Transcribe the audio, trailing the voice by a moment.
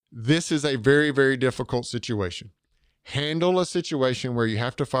this is a very, very difficult situation. Handle a situation where you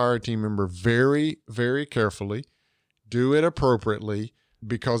have to fire a team member very, very carefully. Do it appropriately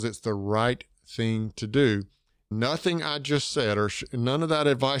because it's the right thing to do. Nothing I just said or none of that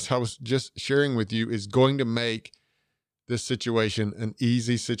advice I was just sharing with you is going to make this situation an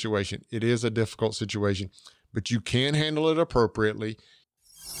easy situation. It is a difficult situation, but you can handle it appropriately.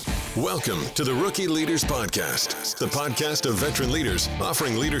 Welcome to the Rookie Leaders Podcast, the podcast of veteran leaders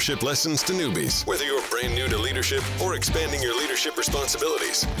offering leadership lessons to newbies. Whether you're brand new to leadership or expanding your leadership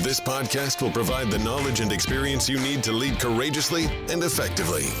responsibilities, this podcast will provide the knowledge and experience you need to lead courageously and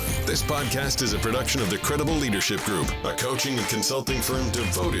effectively. This podcast is a production of the Credible Leadership Group, a coaching and consulting firm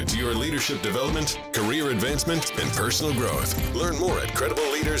devoted to your leadership development, career advancement, and personal growth. Learn more at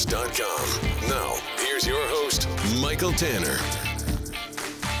CredibleLeaders.com. Now, here's your host, Michael Tanner.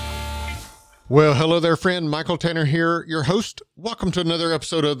 Well, hello there, friend. Michael Tanner here, your host. Welcome to another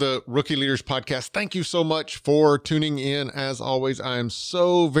episode of the Rookie Leaders Podcast. Thank you so much for tuning in. As always, I am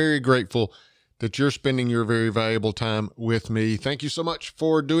so very grateful that you're spending your very valuable time with me. Thank you so much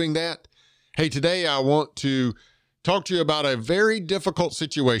for doing that. Hey, today I want to talk to you about a very difficult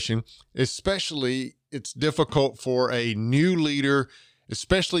situation, especially it's difficult for a new leader,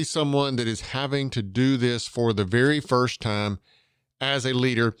 especially someone that is having to do this for the very first time as a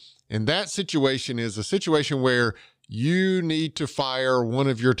leader. And that situation is a situation where you need to fire one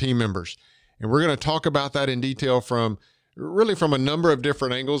of your team members. And we're going to talk about that in detail from a number of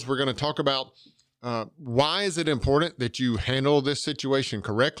different angles. We're going to talk about why is it important that you handle this situation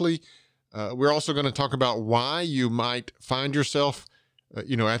correctly. We're also going to talk about why you might find yourself,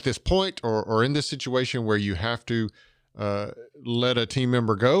 at this point or in this situation where you have to let a team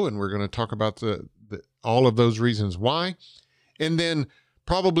member go. And we're going to talk about all of those reasons why. And then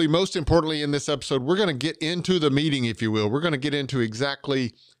probably most importantly in this episode, we're going to get into the meeting, if you will. We're going to get into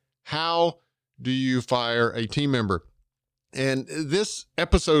exactly how do you fire a team member. And this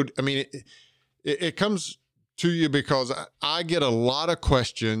episode, it comes to you because I get a lot of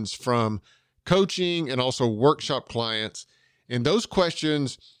questions from coaching and also workshop clients. And those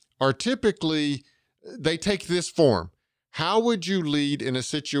questions are typically, they take this form. How would you lead in a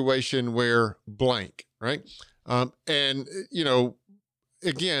situation where blank, right?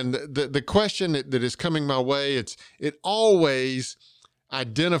 Again, the question that is coming my way, it always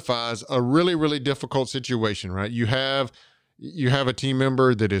identifies a really, really difficult situation, right? You have a team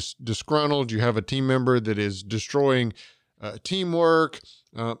member that is disgruntled. You have a team member that is destroying teamwork.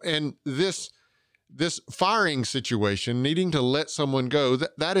 And this firing situation, needing to let someone go,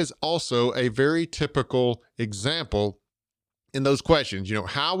 that is also a very typical example in those questions.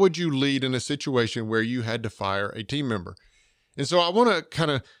 How would you lead in a situation where you had to fire a team member? And so I want to kind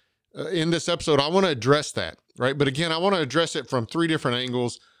of, in this episode, I want to address that, right? But again, I want to address it from three different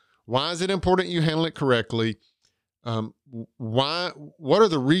angles. Why is it important you handle it correctly? What are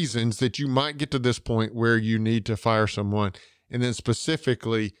the reasons that you might get to this point where you need to fire someone? And then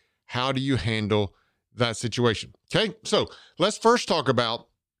specifically, how do you handle that situation? Okay, so let's first talk about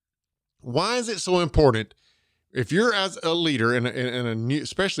why is it so important if you're as a leader and a new,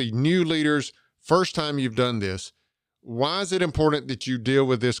 especially new leaders, first time you've done this. Why is it important that you deal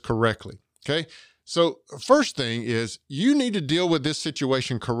with this correctly? Okay. So first thing is you need to deal with this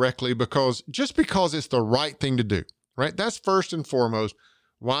situation correctly because it's the right thing to do, right? That's first and foremost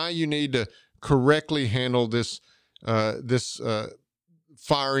why you need to correctly handle this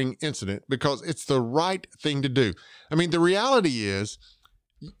firing incident, because it's the right thing to do. The reality is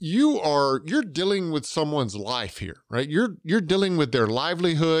you're dealing with someone's life here, right? You're dealing with their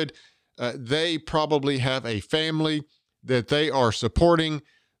livelihood. They probably have a family that they are supporting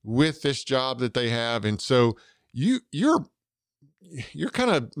with this job that they have. And so you're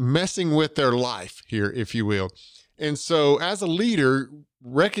kind of messing with their life here, if you will. And so as a leader,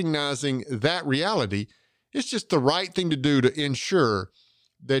 recognizing that reality, it's just the right thing to do to ensure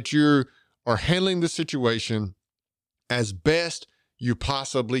that you are handling the situation as best you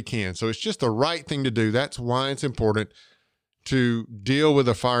possibly can. So it's just the right thing to do. That's why it's important to deal with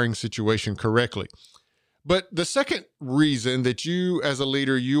a firing situation correctly. But the second reason that you as a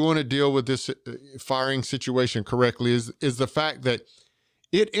leader, you want to deal with this firing situation correctly is the fact that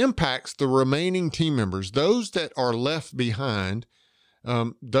it impacts the remaining team members, those that are left behind,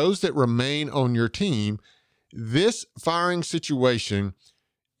 those that remain on your team. This firing situation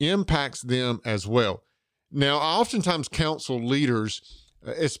impacts them as well. Now, I oftentimes counsel leaders,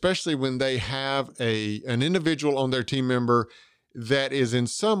 especially when they have an individual on their team member that is in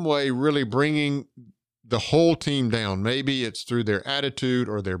some way really bringing the whole team down. Maybe it's through their attitude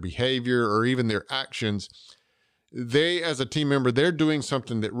or their behavior or even their actions. they, as a team member, they're doing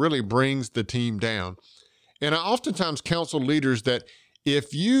something that really brings the team down. And I oftentimes counsel leaders that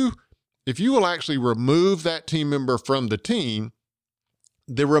if you will actually remove that team member from the team,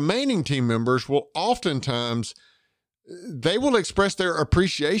 the remaining team members will oftentimes, they will express their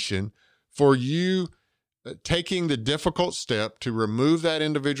appreciation for you taking the difficult step to remove that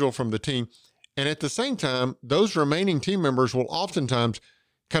individual from the team. And at the same time, those remaining team members will oftentimes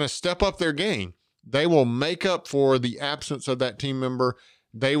kind of step up their game. They will make up for the absence of that team member.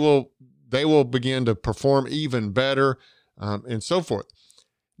 They will begin to perform even better, and so forth.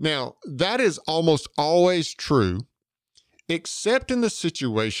 Now, that is almost always true, except in the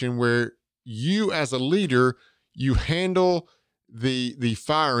situation where you as a leader, you handle the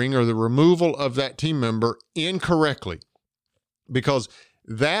firing or the removal of that team member incorrectly, because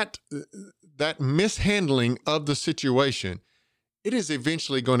that mishandling of the situation, it is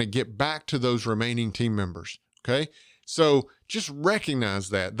eventually going to get back to those remaining team members. Okay. So just recognize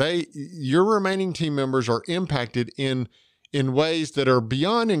that your remaining team members are impacted in ways that are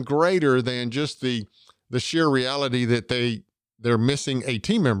beyond and greater than just the sheer reality that they're missing a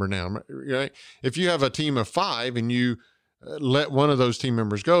team member now, right? If you have a team of 5 and you let one of those team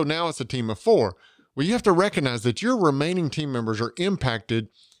members go, now it's a team of 4. Well, you have to recognize that your remaining team members are impacted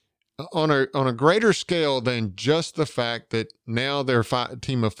on a greater scale than just the fact that now their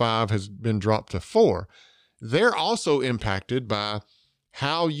team of 5 has been dropped to 4. They're also impacted by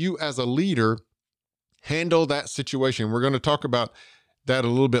how you as a leader handle that situation. We're going to talk about that a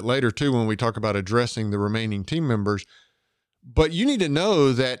little bit later too when we talk about addressing the remaining team members. But you need to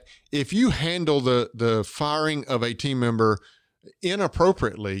know that if you handle the firing of a team member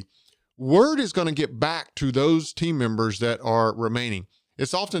inappropriately, word is going to get back to those team members that are remaining.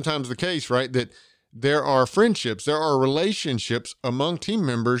 It's oftentimes the case, right, that there are friendships, there are relationships among team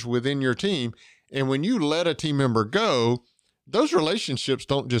members within your team. And when you let a team member go, those relationships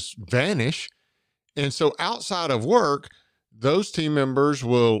don't just vanish. And so outside of work, those team members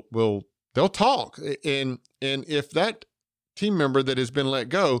they'll talk. And if that team member that has been let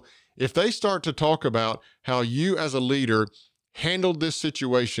go, if they start to talk about how you as a leader handled this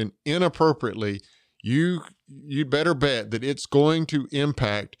situation inappropriately, you'd better bet that it's going to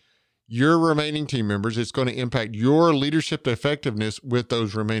impact your remaining team members. It's going to impact your leadership effectiveness with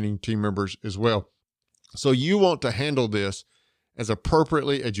those remaining team members as well. So you want to handle this as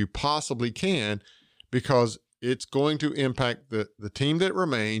appropriately as you possibly can, because it's going to impact the team that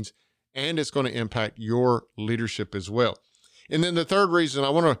remains, and it's going to impact your leadership as well. And then the third reason, I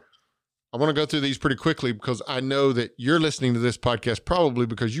want to go through these pretty quickly, because I know that you're listening to this podcast probably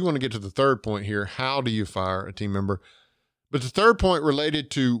because you want to get to the third point here. How do you fire a team member? But the third point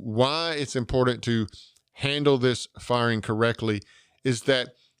related to why it's important to handle this firing correctly is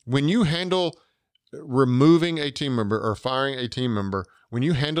that when you handle removing a team member or firing a team member, when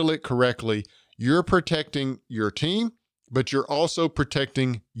you handle it correctly, you're protecting your team, but you're also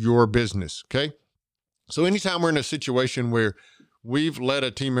protecting your business. Okay. So anytime we're in a situation where we've let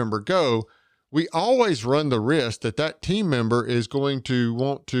a team member go, we always run the risk that team member is going to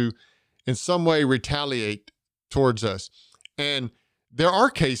want to in some way retaliate towards us. And there are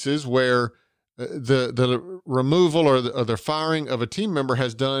cases where the removal or the firing of a team member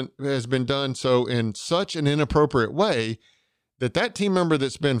has been done so in such an inappropriate way that team member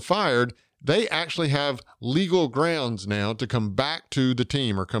that's been fired, they actually have legal grounds now to come back to the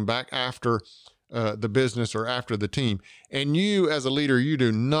team or come back after the business or after the team. And you as a leader, you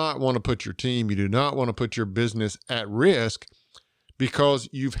do not want to put your team, you do not want to put your business at risk because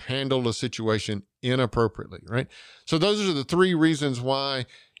you've handled a situation inappropriately, right? So those are the 3 reasons why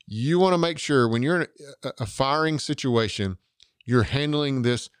you want to make sure when you're in a firing situation, you're handling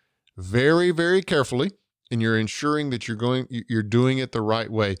this very, very carefully, and you're ensuring that you're doing it the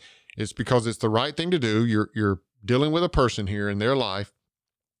right way. It's because it's the right thing to do. You're dealing with a person here in their life.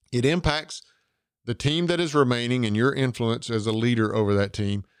 It impacts the team that is remaining and your influence as a leader over that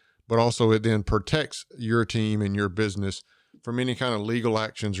team, but also it then protects your team and your business from any kind of legal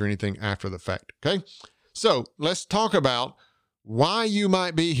actions or anything after the fact. Okay. So let's talk about why you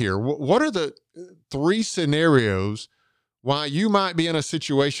might be here. What are the 3 scenarios why you might be in a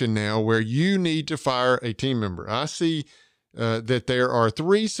situation now where you need to fire a team member? I see that there are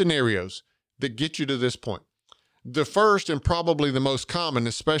 3 scenarios that get you to this point. The first, and probably the most common,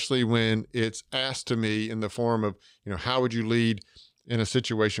 especially when it's asked to me in the form of, how would you lead in a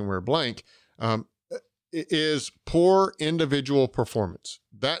situation where blank, is poor individual performance.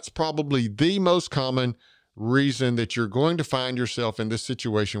 That's probably the most common reason that you're going to find yourself in this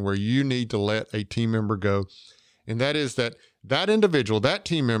situation where you need to let a team member go. And that is that individual, that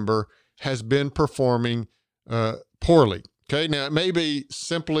team member has been performing poorly. Okay. Now it may be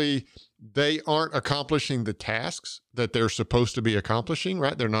simply they aren't accomplishing the tasks that they're supposed to be accomplishing,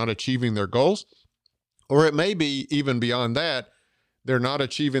 right? They're not achieving their goals. Or it may be even beyond that, they're not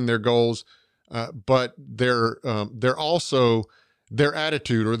achieving their goals, but they're also, their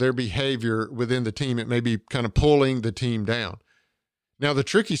attitude or their behavior within the team, it may be kind of pulling the team down. Now, the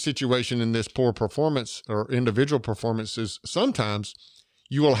tricky situation in this poor performance or individual performance is sometimes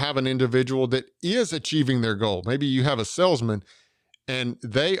you will have an individual that is achieving their goal. Maybe you have a salesman and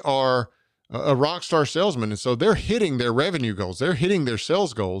they are a rock star salesman. And so they're hitting their revenue goals. They're hitting their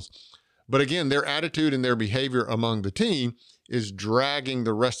sales goals. But again, their attitude and their behavior among the team is dragging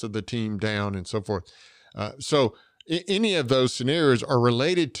the rest of the team down and so forth. So any of those scenarios are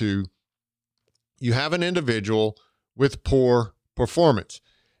related to you have an individual with poor performance.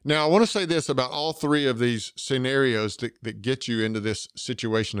 Now, I want to say this about all three of these scenarios that get you into this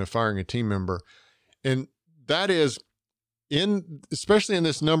situation of firing a team member. And that is especially in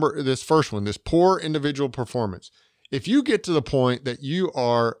this first one, this poor individual performance. If you get to the point that you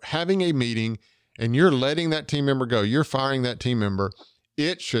are having a meeting and you're letting that team member go, you're firing that team member,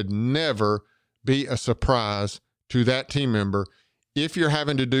 it should never be a surprise to that team member if you're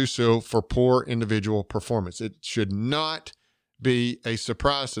having to do so for poor individual performance. It should not be a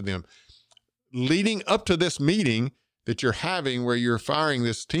surprise to them. Leading up to this meeting that you're having where you're firing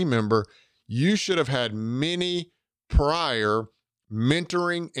this team member, you should have had many prior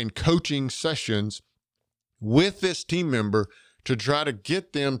mentoring and coaching sessions with this team member to try to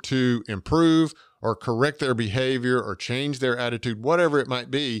get them to improve or correct their behavior or change their attitude, whatever it might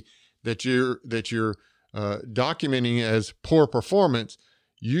be that you're documenting as poor performance.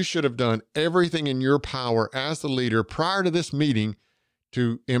 You should have done everything in your power as the leader prior to this meeting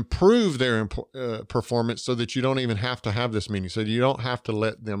to improve their performance so that you don't even have to have this meeting, so you don't have to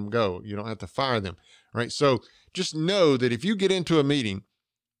let them go. You don't have to fire them, right? So just know that if you get into a meeting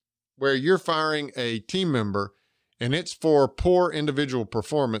where you're firing a team member and it's for poor individual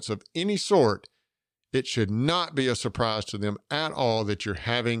performance of any sort, it should not be a surprise to them at all that you're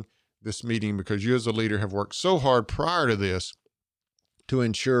having this meeting, because you as a leader have worked so hard prior to this to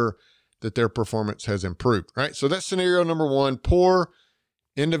ensure that their performance has improved, right? So that's scenario number one, poor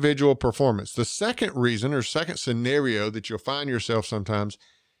individual performance. The second reason or second scenario that you'll find yourself sometimes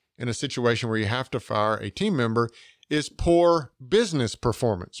in a situation where you have to fire a team member is poor business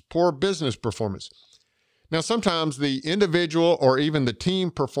performance, poor business performance. Now, sometimes the individual or even the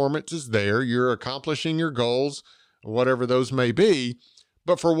team performance is there. You're accomplishing your goals, whatever those may be,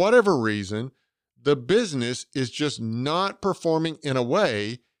 but for whatever reason, the business is just not performing in a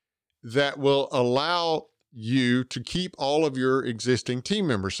way that will allow you to keep all of your existing team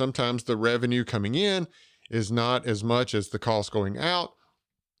members. Sometimes the revenue coming in is not as much as the cost going out.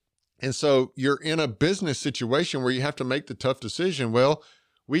 And so you're in a business situation where you have to make the tough decision. Well,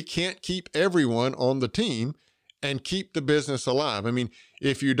 we can't keep everyone on the team and keep the business alive. I mean,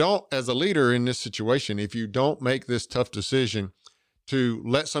 if you don't, as a leader in this situation, if you don't make this tough decision to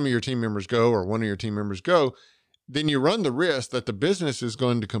let some of your team members go or one of your team members go, then you run the risk that the business is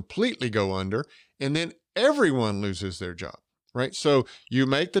going to completely go under and then everyone loses their job, right? So you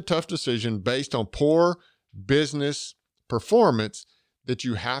make the tough decision based on poor business performance that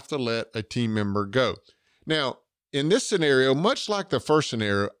you have to let a team member go. Now, in this scenario, much like the first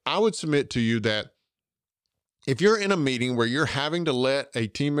scenario, I would submit to you that if you're in a meeting where you're having to let a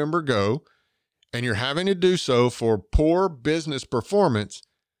team member go and you're having to do so for poor business performance,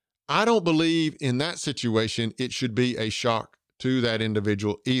 I don't believe in that situation it should be a shock to that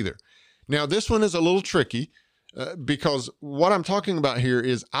individual either. Now, this one is a little tricky because what I'm talking about here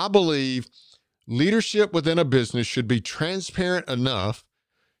is I believe leadership within a business should be transparent enough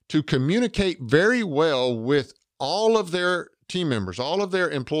to communicate very well with all of their team members, all of their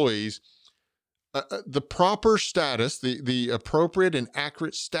employees, the proper status, the appropriate and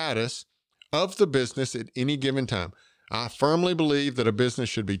accurate status of the business at any given time. I firmly believe that a business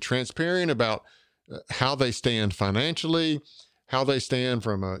should be transparent about how they stand financially, how they stand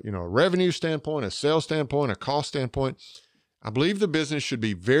from a revenue standpoint, a sales standpoint, a cost standpoint. I believe the business should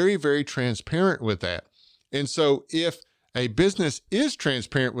be very, very transparent with that. And so if a business is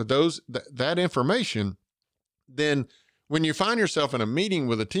transparent with that information, then when you find yourself in a meeting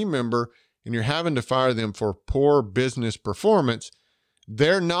with a team member and you're having to fire them for poor business performance,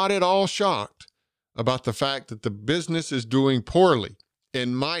 they're not at all shocked about the fact that the business is doing poorly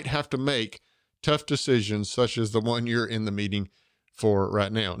and might have to make tough decisions such as the one you're in the meeting for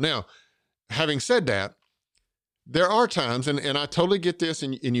right now. Now, having said that, there are times, and I totally get this,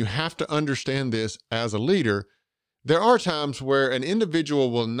 and you have to understand this as a leader, there are times where an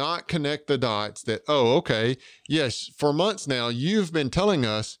individual will not connect the dots that, oh, okay, yes, for months now, you've been telling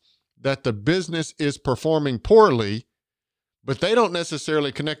us that the business is performing poorly, but they don't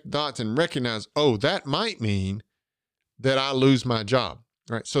necessarily connect the dots and recognize, oh, that might mean that I lose my job,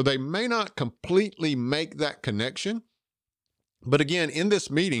 right? So they may not completely make that connection. But again, in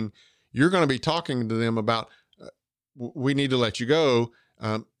this meeting, you're going to be talking to them about, we need to let you go.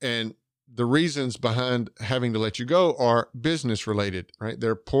 And the reasons behind having to let you go are business related, right?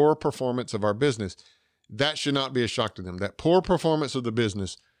 They're poor performance of our business. That should not be a shock to them. That poor performance of the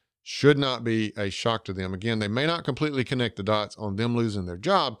business should not be a shock to them. Again, they may not completely connect the dots on them losing their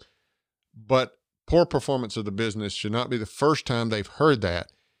job, but poor performance of the business should not be the first time they've heard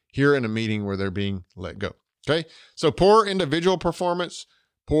that here in a meeting where they're being let go. Okay. So poor individual performance,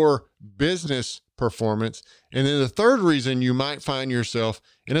 poor business performance. And then the third reason you might find yourself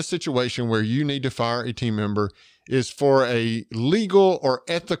in a situation where you need to fire a team member is for a legal or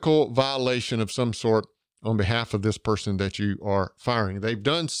ethical violation of some sort on behalf of this person that you are firing. They've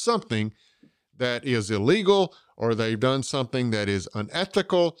done something that is illegal, or they've done something that is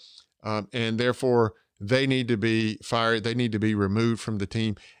unethical, and therefore they need to be fired. They need to be removed from the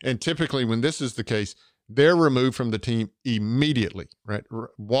team. And typically when this is the case, they're removed from the team immediately, right?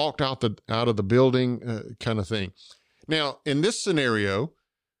 Walked out of the building, kind of thing. Now, in this scenario,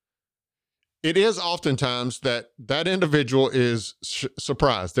 it is oftentimes that individual is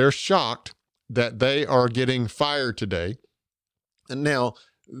surprised. They're shocked that they are getting fired today. And now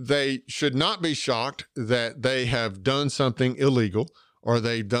they should not be shocked that they have done something illegal or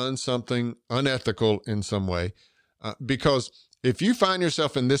they've done something unethical in some way. Because if you find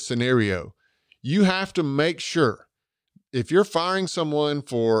yourself in this scenario, you have to make sure, if you're firing someone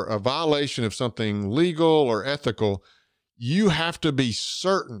for a violation of something legal or ethical, you have to be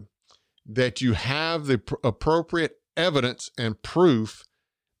certain that you have the appropriate evidence and proof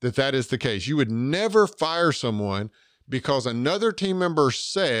that that is the case. You would never fire someone because another team member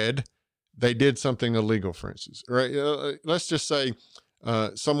said they did something illegal, for instance, right? Let's just say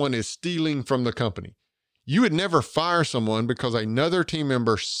someone is stealing from the company. You would never fire someone because another team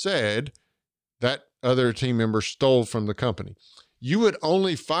member said that other team member stole from the company. You would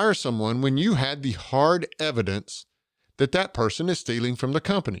only fire someone when you had the hard evidence that that person is stealing from the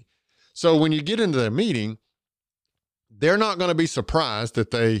company. So when you get into the meeting, they're not going to be surprised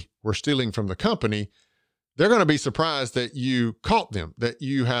that they were stealing from the company. They're going to be surprised that you caught them, that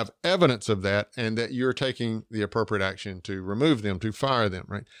you have evidence of that, and that you're taking the appropriate action to remove them, to fire them,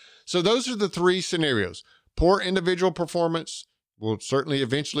 right? So those are the three scenarios. Poor individual performance will certainly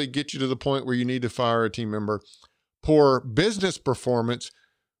eventually get you to the point where you need to fire a team member. Poor business performance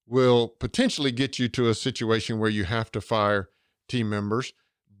will potentially get you to a situation where you have to fire team members.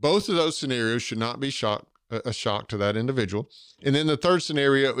 Both of those scenarios should not be a shock to that individual. And then the third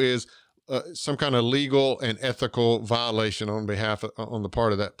scenario is some kind of legal and ethical violation on the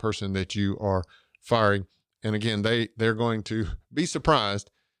part of that person that you are firing. And again, they're going to be surprised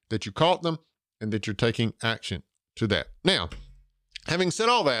that you caught them and that you're taking action to that. Now, having said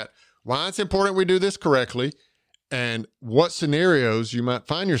all that, why it's important we do this correctly and what scenarios you might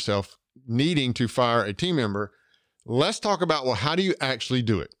find yourself needing to fire a team member, let's talk about, well, how do you actually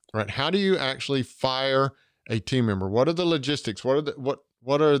do it, right? How do you actually fire a team member? What are the logistics? What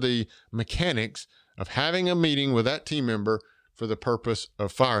are the mechanics of having a meeting with that team member for the purpose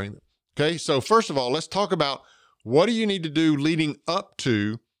of firing them? Okay, so first of all, let's talk about what do you need to do leading up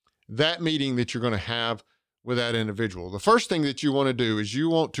to that meeting that you're going to have with that individual. The first thing that you want to do is you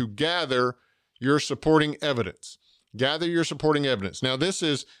want to gather your supporting evidence. Gather your supporting evidence. Now, this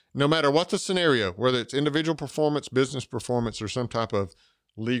is no matter what the scenario, whether it's individual performance, business performance, or some type of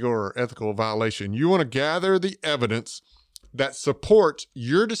legal or ethical violation, you want to gather the evidence that supports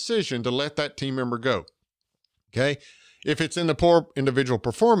your decision to let that team member go. Okay? If it's in the poor individual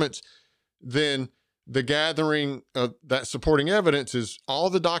performance, then the gathering of that supporting evidence is all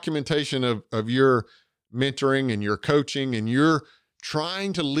the documentation of your mentoring and your coaching, and you're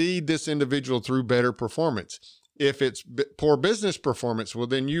trying to lead this individual through better performance. If it's poor business performance, well,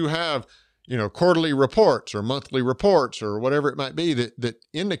 then you have, quarterly reports or monthly reports or whatever it might be that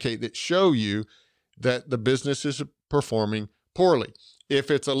indicate, that show you that the business is performing poorly. If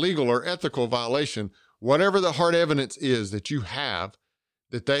it's a legal or ethical violation, whatever the hard evidence is that you have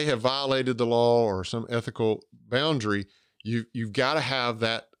that they have violated the law or some ethical boundary, you've got to have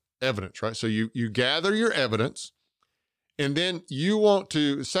that evidence, right? So you gather your evidence, and then you want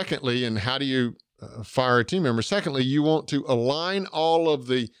to, secondly, and how do you fire a team member? Secondly, you want to align all of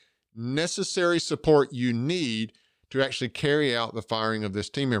the necessary support you need to actually carry out the firing of this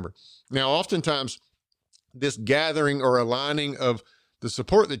team member. Now, oftentimes this gathering or aligning of the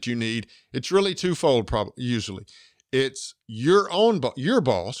support that you need, it's really twofold. Usually, it's your own your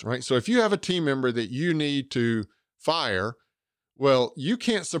boss, right? So if you have a team member that you need to fire, well, you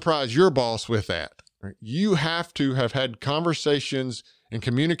can't surprise your boss with that. Right? You have to have had conversations and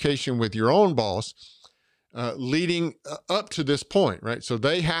communication with your own boss leading up to this point, right? So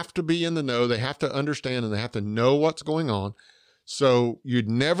they have to be in the know, they have to understand, and they have to know what's going on. So you'd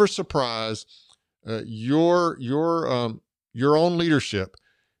never surprise your own leadership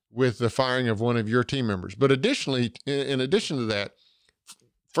with the firing of one of your team members. But additionally, in addition to that,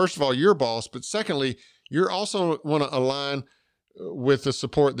 first of all, your boss, but secondly, you're also want to align with the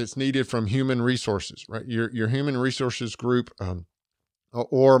support that's needed from human resources, right? Your human resources group,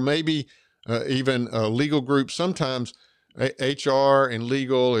 or maybe even a legal group. Sometimes HR and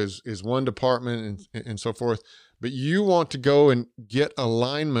legal is one department and so forth, but you want to go and get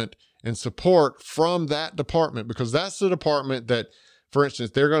alignment and support from that department, because that's the department that, for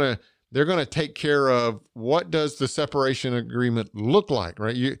instance, they're going to take care of what does the separation agreement look like,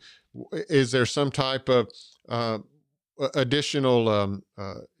 right? Is there some type of additional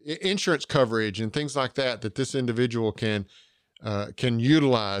insurance coverage and things like that this individual can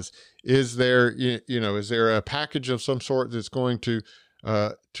utilize? Is there is there a package of some sort that's going to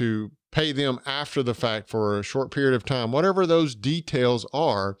pay them after the fact for a short period of time? Whatever those details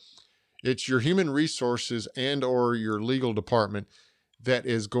are, it's your human resources and or your legal department that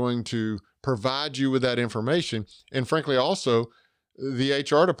is going to provide you with that information. And frankly, also, the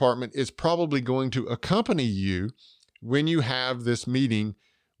HR department is probably going to accompany you when you have this meeting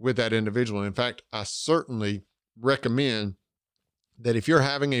with that individual. In fact, I certainly recommend that if you're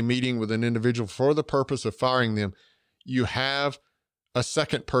having a meeting with an individual for the purpose of firing them, you have a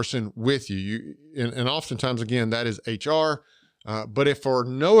second person with you. And oftentimes, again, that is HR. But if for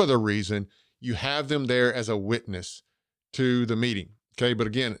no other reason, you have them there as a witness to the meeting. Okay. But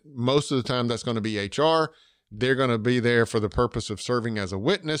again, most of the time that's going to be HR. They're going to be there for the purpose of serving as a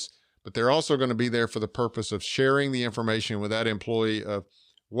witness, but they're also going to be there for the purpose of sharing the information with that employee of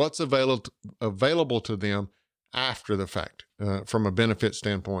what's available to them after the fact, from a benefit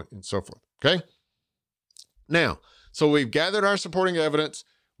standpoint and so forth. Okay. Now, so we've gathered our supporting evidence.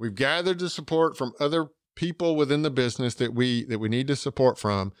 We've gathered the support from other people within the business that we need to support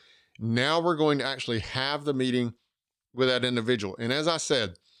from. Now we're going to actually have the meeting with that individual. And as I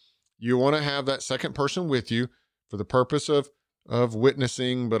said, you want to have that second person with you for the purpose of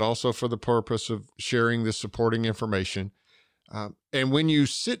witnessing, but also for the purpose of sharing this supporting information. And when you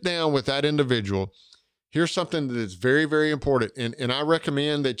sit down with that individual, here's something that is very, very important. And I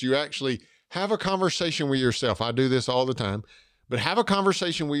recommend that you actually have a conversation with yourself. I do this all the time, but have a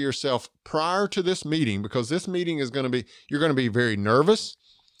conversation with yourself prior to this meeting, because this meeting is going to be, you're going to be very nervous.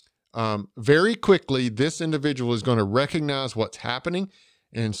 Very quickly, this individual is going to recognize what's happening.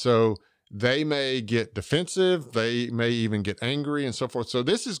 And so they may get defensive. They may even get angry and so forth. So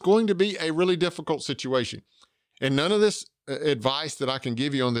this is going to be a really difficult situation. And none of this advice that I can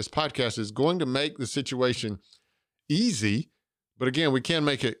give you on this podcast is going to make the situation easy. But again, we can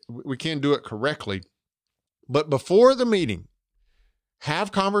do it correctly. But before the meeting,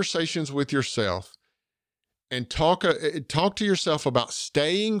 have conversations with yourself and talk to yourself about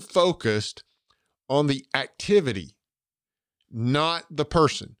staying focused on the activity, not the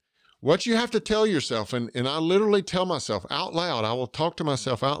person. What you have to tell yourself, and I literally tell myself out loud, I will talk to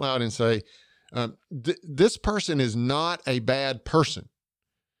myself out loud and say, this person is not a bad person.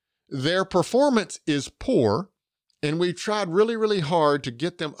 Their performance is poor, and we've tried really, really hard to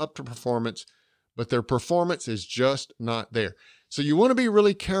get them up to performance, but their performance is just not there. So you want to be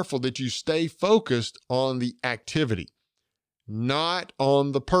really careful that you stay focused on the activity, not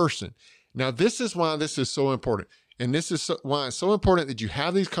on the person. Now, this is why this is so important. And this is why it's so important that you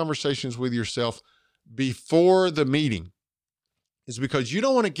have these conversations with yourself before the meeting, is because you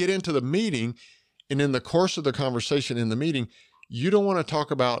don't want to get into the meeting, and in the course of the conversation in the meeting, you don't want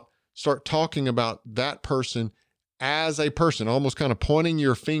to start talking about that person as a person, almost kind of pointing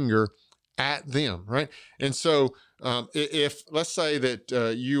your finger at them, right? And so if let's say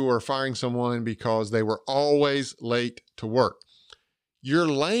that you are firing someone because they were always late to work, your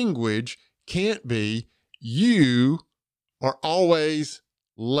language can't be, you are always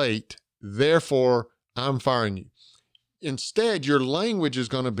late, therefore I'm firing you. Instead, your language is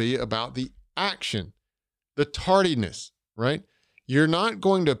going to be about the action, the tardiness, right? You're not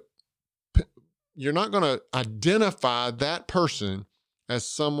going to identify that person as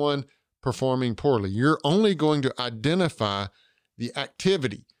someone performing poorly. You're only going to identify the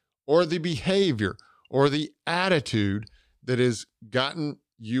activity or the behavior or the attitude that has gotten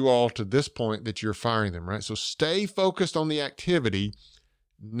you all to this point that you're firing them, right? So stay focused on the activity,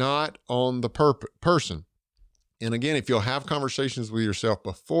 not on the person. And again, if you'll have conversations with yourself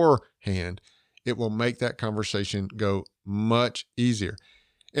beforehand, it will make that conversation go much easier.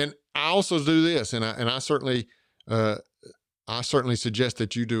 And I also do this, and I certainly suggest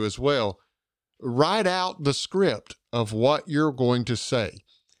that you do as well. Write out the script of what you're going to say.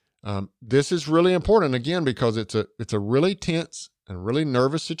 This is really important, again, because it's a really tense and really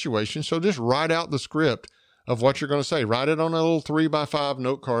nervous situation. So just write out the script of what you're going to say. Write it on a little 3x5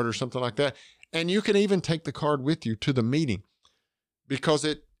 note card or something like that. And you can even take the card with you to the meeting, because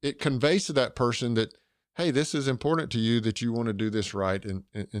it conveys to that person that, hey, this is important to you, that you want to do this right.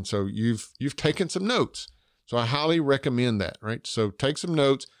 And so you've taken some notes. So I highly recommend that, right? So take some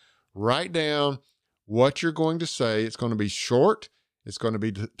notes, write down what you're going to say. It's going to be short. It's going to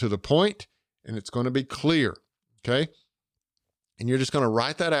be to the point, and it's going to be clear. Okay. And you're just going to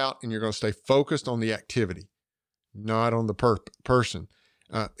write that out, and you're going to stay focused on the activity, not on the person.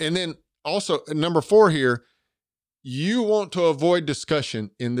 And then also number 4 here, you want to avoid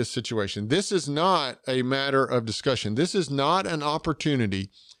discussion in this situation. This is not a matter of discussion. This is not an opportunity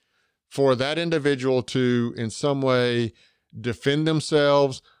for that individual to in some way defend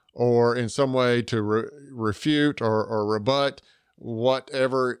themselves, or in some way to refute or rebut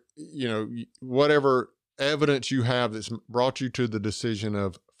whatever evidence you have that's brought you to the decision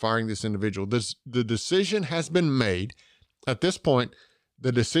of firing this individual. The decision has been made. At this point,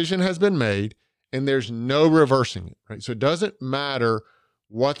 the decision has been made, and there's no reversing it, right? So it doesn't matter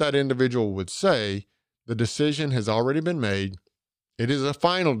what that individual would say. The decision has already been made. It is a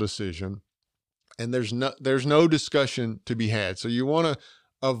final decision, and there's no discussion to be had. So you want to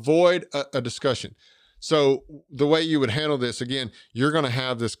avoid a discussion. So the way you would handle this, again, you're going to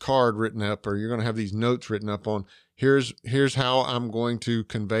have this card written up, or you're going to have these notes written up on, here's how I'm going to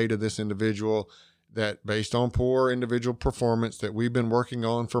convey to this individual that based on poor individual performance that we've been working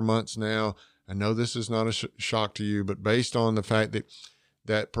on for months now, I know this is not a shock to you, but based on the fact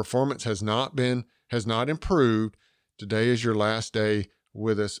that performance has not improved, today is your last day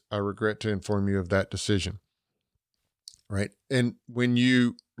with us. I regret to inform you of that decision. Right. And when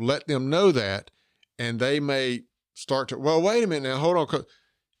you let them know that, and they may start to, well, wait a minute now, hold on.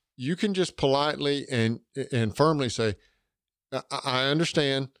 You can just politely and firmly say, I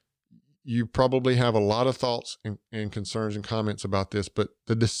understand you probably have a lot of thoughts and concerns and comments about this, but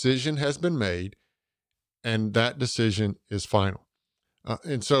the decision has been made, and that decision is final.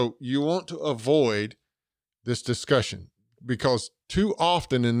 And so you want to avoid this discussion, because too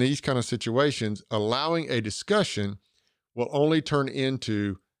often in these kind of situations, allowing a discussion will only turn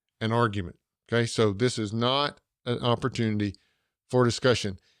into an argument. Okay. So this is not an opportunity for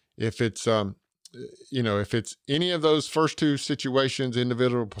discussion. If it's, if it's any of those first 2 situations,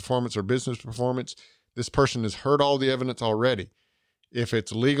 individual performance or business performance, this person has heard all the evidence already. If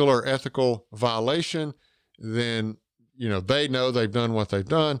it's legal or ethical violation, then, they know they've done what they've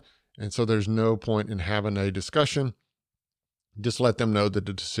done. And so there's no point in having a discussion. Just let them know that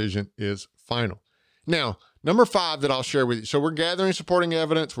the decision is final. Now, number 5 that I'll share with you. So we're gathering supporting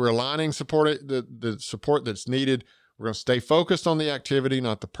evidence. We're aligning the support that's needed. We're going to stay focused on the activity,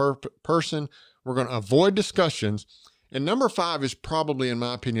 not the person. We're going to avoid discussions. And number 5 is probably, in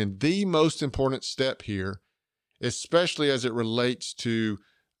my opinion, the most important step here, especially as it relates to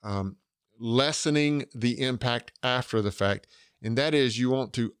lessening the impact after the fact. And that is, you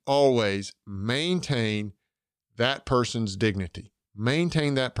want to always maintain that person's dignity.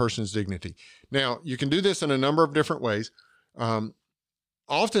 Maintain that person's dignity. Now, you can do this in a number of different ways.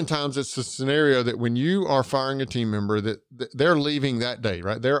 Oftentimes, it's a scenario that when you are firing a team member, that they're leaving that day,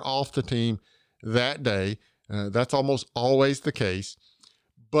 right? They're off the team that day. That's almost always the case.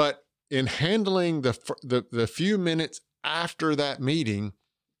 But in handling the few minutes after that meeting,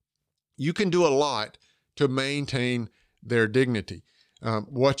 you can do a lot to maintain their dignity.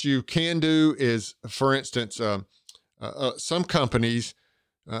 What you can do is, for instance, some companies,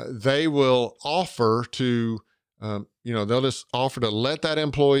 they will offer to, they'll just offer to let that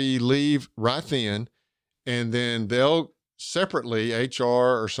employee leave right then, and then they'll separately, HR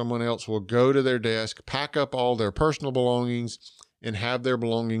or someone else will go to their desk, pack up all their personal belongings, and have their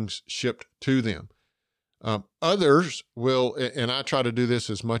belongings shipped to them. Others will, and I try to do this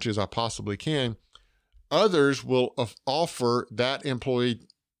as much as I possibly can, others will offer that employee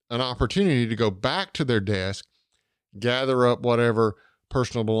an opportunity to go back to their desk, gather up whatever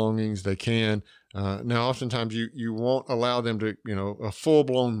personal belongings they can. Now, oftentimes you won't allow them to, a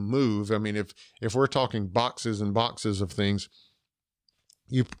full-blown move. I mean, if we're talking boxes and boxes of things,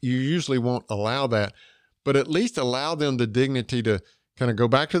 you usually won't allow that, but at least allow them the dignity to kind of go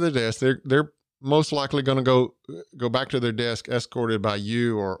back to the desk. They're most likely going to go back to their desk escorted by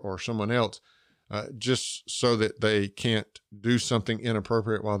you or someone else, just so that they can't do something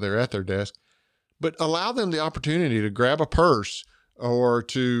inappropriate while they're at their desk. But allow them the opportunity to grab a purse or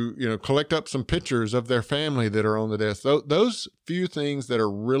to, collect up some pictures of their family that are on the desk. Those few things that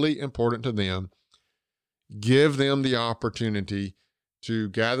are really important to them, give them the opportunity to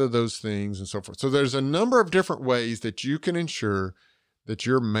gather those things and so forth. So there's a number of different ways that you can ensure that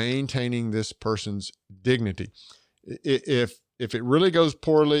you're maintaining this person's dignity. If it really goes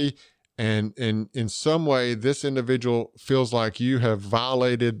poorly and in some way this individual feels like you have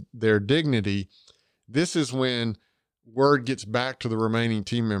violated their dignity, this is when word gets back to the remaining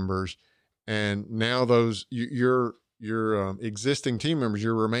team members, and now your existing team members,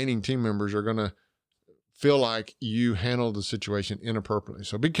 your remaining team members are going to feel like you handled the situation inappropriately.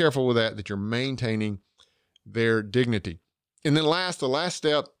 So be careful with that you're maintaining their dignity. And then the last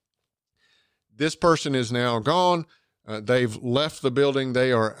step, this person is now gone. They've left the building.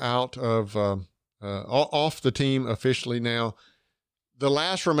 They are out of off the team officially now. The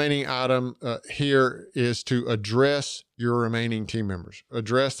last remaining item here is to address your remaining team members,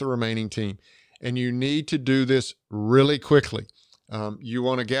 address the remaining team. And you need to do this really quickly. You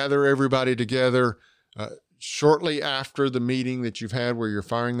want to gather everybody together shortly after the meeting that you've had where you're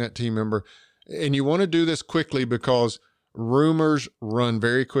firing that team member. And you want to do this quickly because rumors run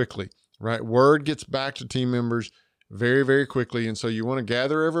very quickly, right? Word gets back to team members very, very quickly. And so you want to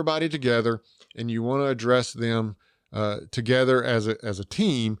gather everybody together and you want to address them together as a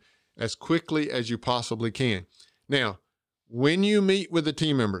team as quickly as you possibly can. Now, when you meet with the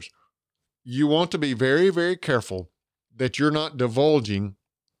team members, you want to be very, very careful that you're not divulging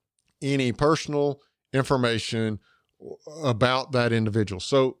any personal information about that individual.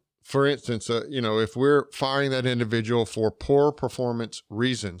 So, for instance, if we're firing that individual for poor performance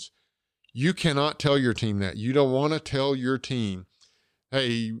reasons, you cannot tell your team that. You don't want to tell your team,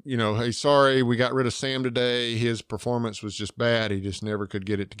 hey, sorry, we got rid of Sam today. His performance was just bad. He just never could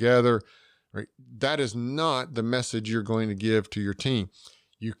get it together. Right? That is not the message you're going to give to your team.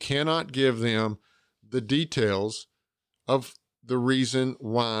 You cannot give them the details of the reason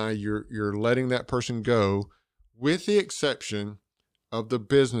why you're letting that person go, with the exception of the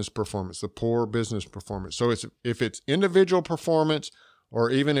business performance, the poor business performance. So if it's individual performance, or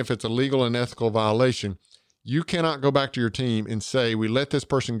even if it's a legal and ethical violation, you cannot go back to your team and say, we let this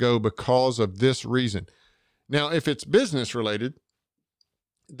person go because of this reason. Now, if it's business related,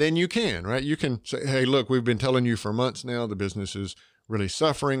 then you can, right? You can say, hey, look, we've been telling you for months now, the business is really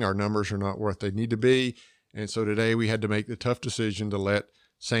suffering. Our numbers are not what they need to be. And so today we had to make the tough decision to let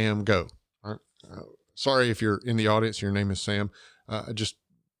Sam go. All right? Sorry if you're in the audience, your name is Sam. I just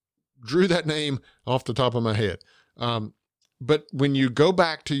drew that name off the top of my head. But when you go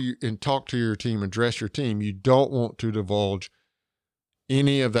back and talk to your team, address your team, you don't want to divulge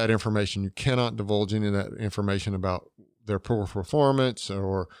any of that information. You cannot divulge any of that information about their poor performance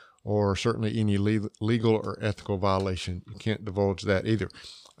or certainly any legal or ethical violation. You can't divulge that either.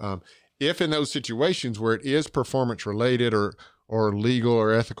 If in those situations where it is performance related or legal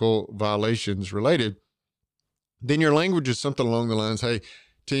or ethical violations related, then your language is something along the lines, hey,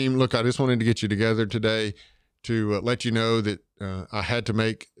 team, look, I just wanted to get you together today to let you know that I had to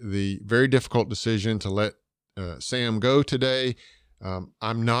make the very difficult decision to let Sam go today.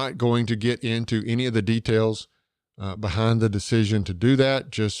 I'm not going to get into any of the details behind the decision to do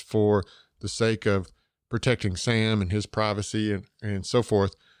that, just for the sake of protecting Sam and his privacy and so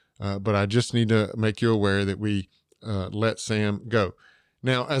forth. But I just need to make you aware that we let Sam go.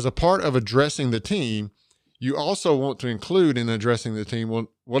 Now, as a part of addressing the team, you also want to include in addressing the team, well,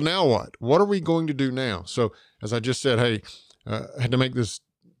 now what? What are we going to do now? So as I just said, hey, I had to make this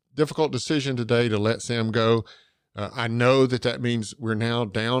difficult decision today to let Sam go. I know that means we're now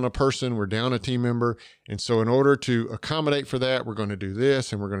down a person, we're down a team member. And so in order to accommodate for that, we're going to do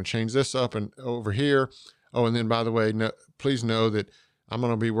this and we're going to change this up and over here. Oh, and then by the way, please know that I'm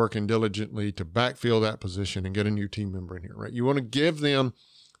going to be working diligently to backfill that position and get a new team member in here, right? You want to give them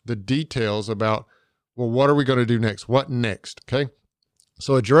the details about, well, what are we going to do next? What next? Okay.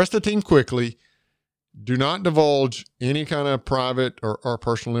 So address the team quickly. Do not divulge any kind of private or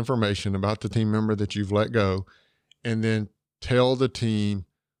personal information about the team member that you've let go. And then tell the team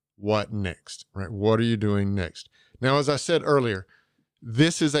what next, right? What are you doing next? Now, as I said earlier,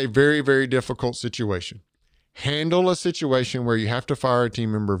 this is a very, very difficult situation. Handle a situation where you have to fire a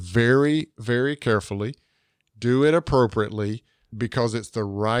team member very, very carefully. Do it appropriately because it's the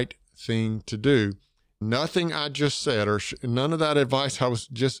right thing to do. Nothing I just said or none of that advice I was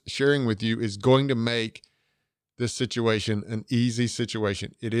just sharing with you is going to make this situation an easy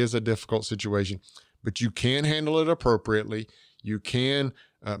situation. It is a difficult situation, but you can handle it appropriately. You can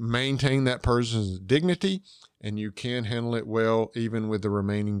maintain that person's dignity, and you can handle it well, even with the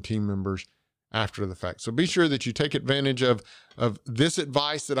remaining team members after the fact. So be sure that you take advantage of this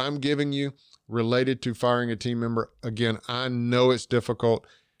advice that I'm giving you related to firing a team member. Again, I know it's difficult,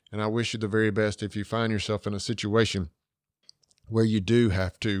 and I wish you the very best if you find yourself in a situation where you do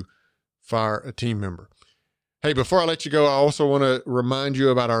have to fire a team member. Hey, before I let you go, I also want to remind you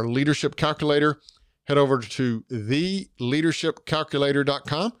about our leadership calculator. Head over to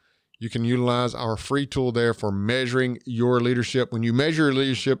theleadershipcalculator.com. You can utilize our free tool there for measuring your leadership. When you measure your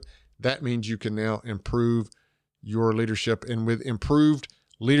leadership, that means you can now improve your leadership. And with improved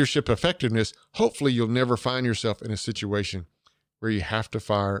leadership effectiveness, hopefully you'll never find yourself in a situation where you have to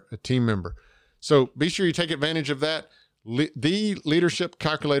fire a team member. So be sure you take advantage of that.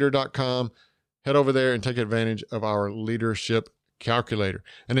 Theleadershipcalculator.com. Head over there and take advantage of our leadership calculator.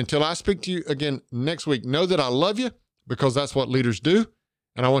 And until I speak to you again next week, know that I love you, because that's what leaders do.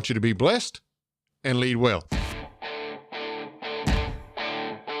 And I want you to be blessed and lead well.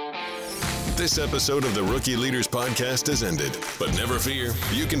 This episode of the Rookie Leaders Podcast has ended, but never fear,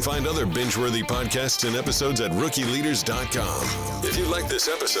 you can find other binge-worthy podcasts and episodes at RookieLeaders.com. If you like this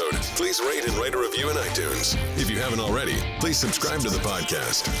episode, please rate and write a review in iTunes. If you haven't already, please subscribe to the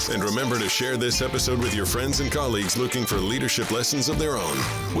podcast. And remember to share this episode with your friends and colleagues looking for leadership lessons of their own.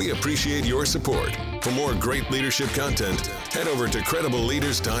 We appreciate your support. For more great leadership content, head over to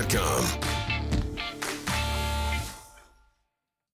CredibleLeaders.com.